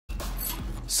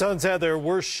Suns had their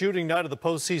worst shooting night of the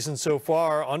postseason so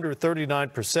far, under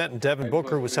 39%, and Devin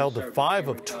Booker was held to 5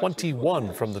 of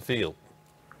 21 from the field.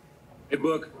 Hey,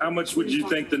 Book, how much would you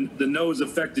think the nose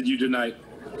affected you tonight?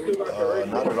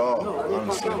 Not at all,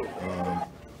 honestly.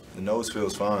 The nose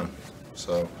feels fine.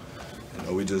 So,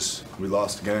 we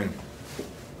lost the game.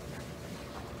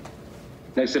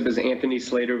 Next up is Anthony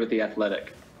Slater with The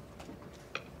Athletic.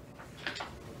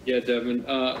 Yeah, Devin.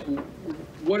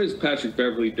 What has Patrick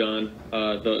Beverley done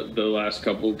the last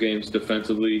couple of games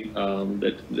defensively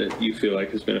that you feel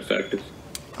like has been effective?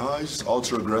 He's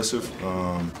ultra aggressive.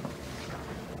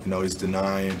 He's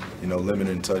denying,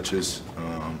 limiting touches.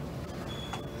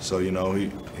 So,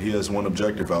 he has one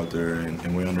objective out there,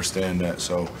 and we understand that.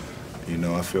 So,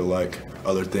 I feel like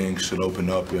other things should open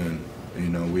up, and,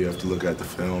 we have to look at the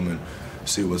film and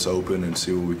see what's open and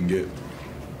see what we can get.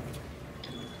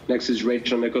 Next is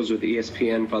Rachel Nichols with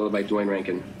ESPN, followed by Dwayne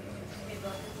Rankin.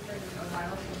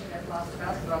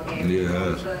 Yeah, it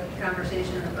has. The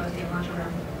conversation in the postgame lunch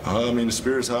room. The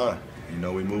spirit's high.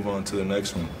 We move on to the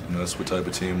next one. That's what type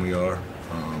of team we are.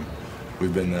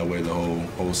 We've been that way the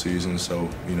whole season, so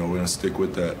we're gonna stick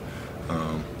with that.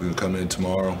 We're gonna come in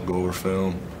tomorrow, go over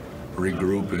film,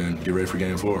 regroup, and get ready for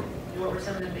Game 4. What were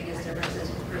some of the biggest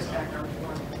differences with Chris back on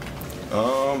form?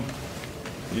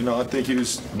 I think he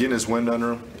was getting his wind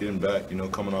under him, getting back,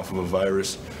 coming off of a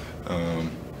virus,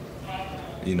 and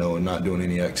not doing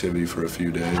any activity for a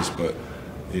few days. But,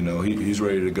 he's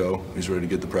ready to go. He's ready to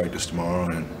get the practice tomorrow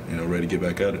and, ready to get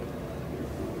back at it.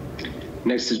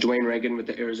 Next is Dwayne Rankin with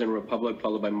the Arizona Republic,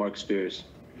 followed by Mark Spears.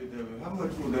 Hey, Devin, how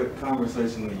much will that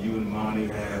conversation that you and Monty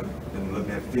have and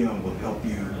looking at film will help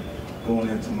you going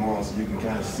in tomorrow so you can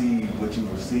kind of see what you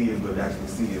were seeing, but actually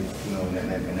see it,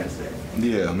 in that set?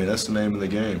 Yeah, that's the name of the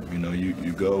game.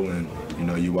 You go and,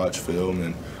 you watch film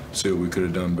and see what we could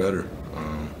have done better.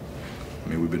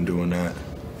 We've been doing that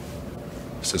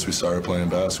since we started playing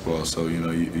basketball. So,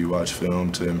 you watch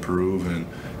film to improve and,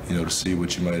 to see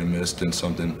what you might have missed in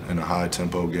a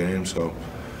high-tempo game. So,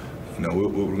 we're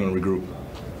going to regroup.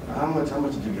 How much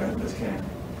did you guys miss Cam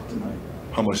tonight?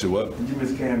 How much did what? Did you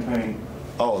miss campaign?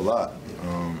 Oh, a lot.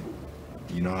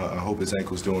 I hope his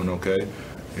ankle's doing okay.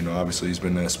 Obviously he's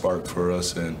been that spark for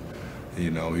us, and,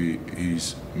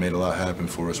 he's made a lot happen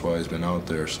for us while he's been out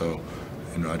there. So,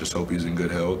 I just hope he's in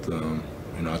good health.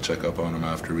 I'll check up on him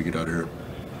after we get out of here.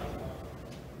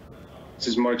 This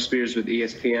is Mark Spears with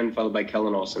ESPN, followed by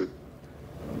Kellen Olson.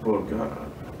 Well,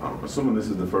 I'm assuming this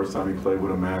is the first time you played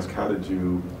with a mask. How did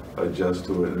you adjust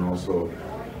to it? And also,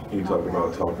 you talk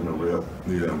about talking to Rip,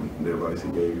 the advice he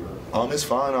gave you. It's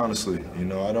fine, honestly.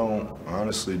 I don't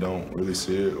really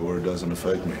see it, or it doesn't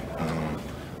affect me.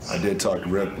 I did talk to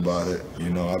Rip about it.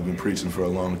 I've been preaching for a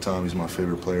long time. He's my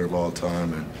favorite player of all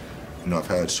time, and I've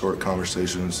had short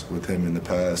conversations with him in the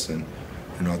past, and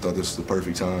I thought this was the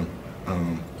perfect time,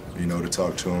 to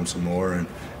talk to him some more and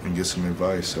get some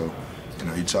advice. So,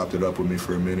 he chopped it up with me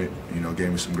for a minute.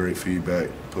 Gave me some great feedback,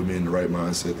 put me in the right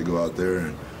mindset to go out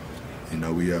there,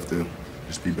 and we have to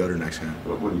just be better next game.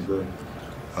 What did he say?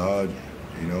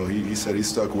 He said he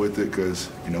stuck with it because,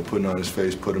 putting on his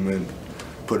face put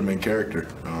him in character.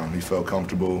 He felt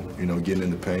comfortable, getting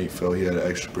in the paint, felt he had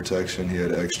extra protection, he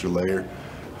had an extra layer.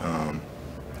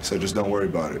 He said just don't worry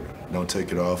about it. Don't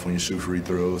take it off when you shoot free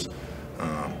throws,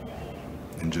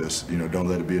 and just, don't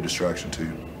let it be a distraction to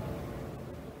you.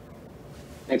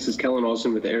 Next is Kellen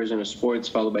Olson with Arizona Sports,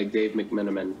 followed by Dave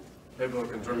McMenamin. Hey,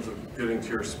 look, in terms of getting to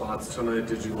your spots tonight,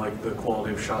 did you like the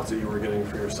quality of shots that you were getting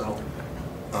for yourself?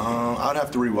 I'd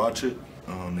have to rewatch it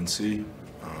and see.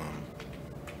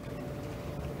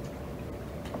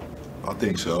 I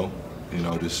think so.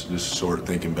 Just sort of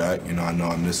thinking back. I know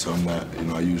I missed some that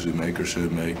I usually make or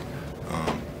should make,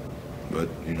 but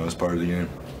it's part of the game.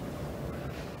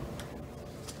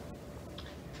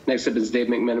 Next up is Dave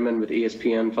McMenamin with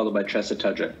ESPN, followed by Tressa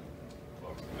Tudrick.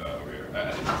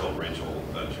 I think you told Rachel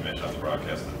that you mentioned on the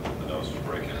broadcast that the nose was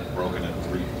broken in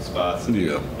 3 spots.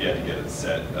 Yeah. You had to get it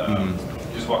set.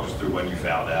 Just walk us through when you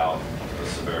found out the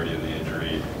severity of the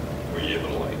injury. Were you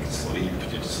able to sleep?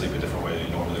 Did you just sleep a different way than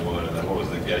you normally would? And then what was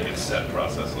the getting it set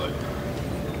process like?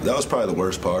 That was probably the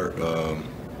worst part.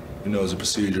 It was a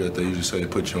procedure that they usually say they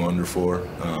put you under for,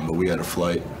 but we had a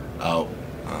flight out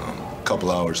a couple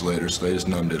hours later, so they just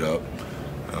numbed it up.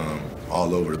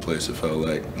 All over the place, it felt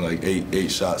like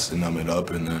eight shots to numb it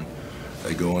up, and then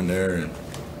they go in there and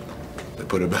they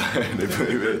put it back.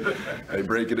 they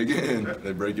break it again.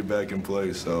 They break it back in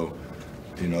place. So,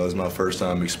 it was my first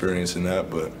time experiencing that,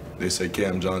 but they say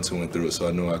Cam Johnson went through it, so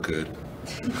I knew I could.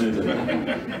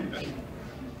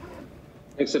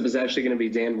 Next up is actually going to be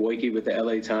Dan Wojcicki with the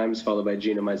LA Times, followed by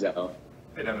Gina Mizell.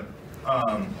 Hey, Devin.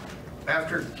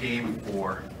 After Game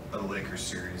 4 of the Lakers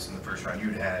series in the first round,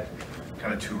 you'd had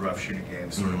kind of 2 rough shooting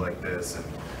games, sort of like this. And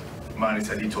Monty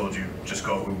said he told you just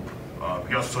go hoop.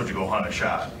 He also told you go hunt a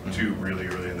shot too, really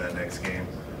early in that next game.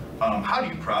 How do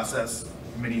you process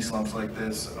mini slumps like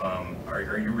this?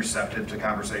 Are you receptive to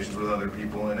conversations with other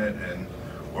people in it,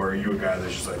 or are you a guy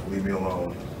that's just like, leave me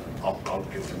alone, I'll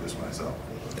get through this myself?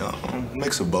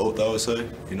 Mix of both, I would say.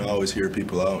 You know, I always hear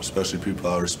people out, especially people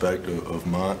I respect of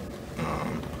Mont.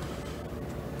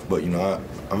 But, you know,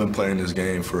 I've been playing this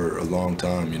game for a long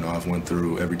time. You know, I've went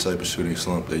through every type of shooting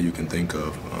slump that you can think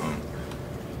of.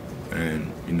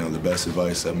 And, you know, the best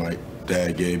advice that my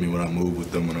dad gave me when I moved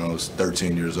with them when I was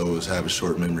 13 years old is have a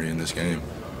short memory in this game.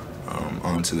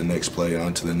 On to the next play,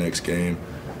 on to the next game,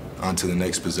 on to the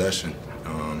next possession.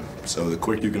 So the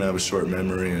quicker you can have a short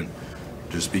memory and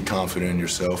just be confident in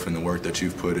yourself and the work that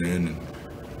you've put in. And,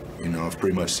 you know, I've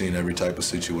pretty much seen every type of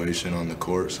situation on the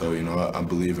court, so, you know, I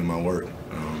believe in my work.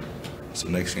 So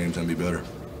next game's going to be better.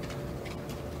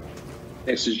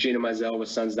 Next is Gina Mizell with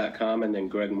Suns.com, and then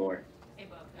Greg Moore. Hey,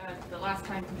 Buck, the last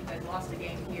time you guys lost a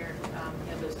game here, you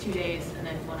had those 2 days and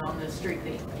then went on the streak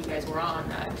that you guys were on.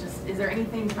 Is there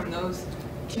anything from those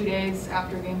 2 days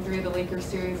after Game 3 of the Lakers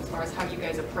series as far as how you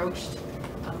guys approached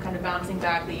kind of bouncing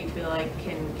back that you feel like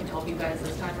can help you guys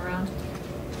this time around?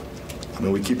 I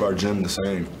mean, we keep our gym the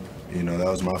same. You know, that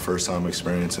was my first time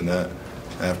experiencing that.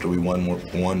 After we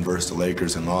won versus the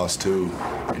Lakers and lost 2,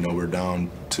 you know, we're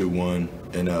down 2-1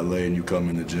 in LA, and you come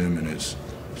in the gym and it's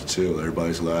chill.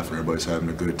 Everybody's laughing, everybody's having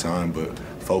a good time, but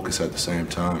focus at the same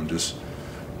time. Just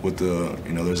with the,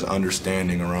 you know, there's an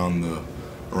understanding around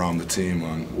the team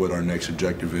on what our next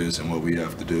objective is and what we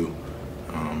have to do.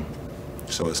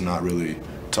 So it's not really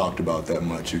talked about that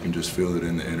much. You can just feel it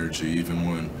in the energy, even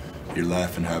when you're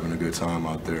laughing, having a good time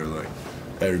out there. Like,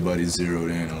 everybody's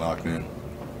zeroed in and locked in.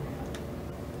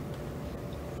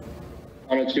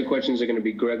 Our next 2 questions are going to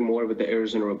be Greg Moore with the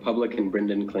Arizona Republic and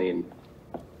Brendan Clean.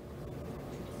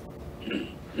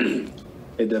 Hey,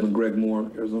 Devin, Greg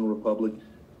Moore, Arizona Republic.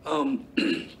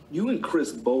 You and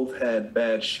Chris both had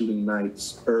bad shooting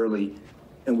nights early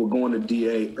and were going to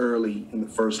DA early in the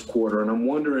first quarter. And I'm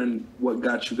wondering what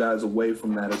got you guys away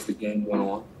from that as the game went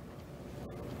on.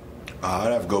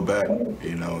 I'd have to go back.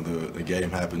 You know, the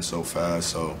game happened so fast,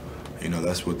 so, you know,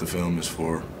 that's what the film is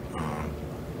for.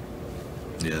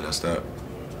 Yeah, that's that.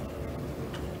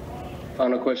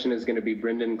 Final question is going to be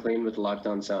Brendan Clean with Locked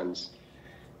On Suns.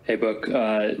 Hey, Book.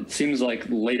 It seems like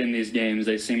late in these games,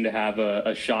 they seem to have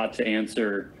a shot to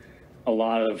answer a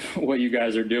lot of what you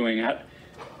guys are doing.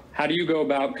 How do you go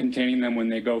about containing them when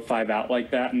they go 5 out like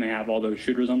that and they have all those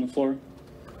shooters on the floor?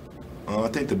 I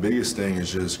think the biggest thing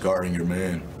is just guarding your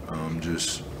man,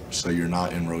 just so you're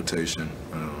not in rotation.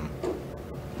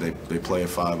 They play a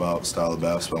 5-out style of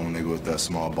basketball when they go with that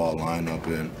small ball lineup,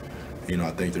 and, you know,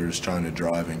 I think they're just trying to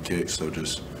drive and kick, so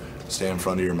just stay in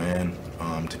front of your man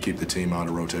to keep the team out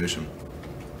of rotation.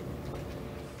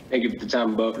 Thank you for the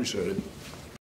time, Bo. Appreciate it.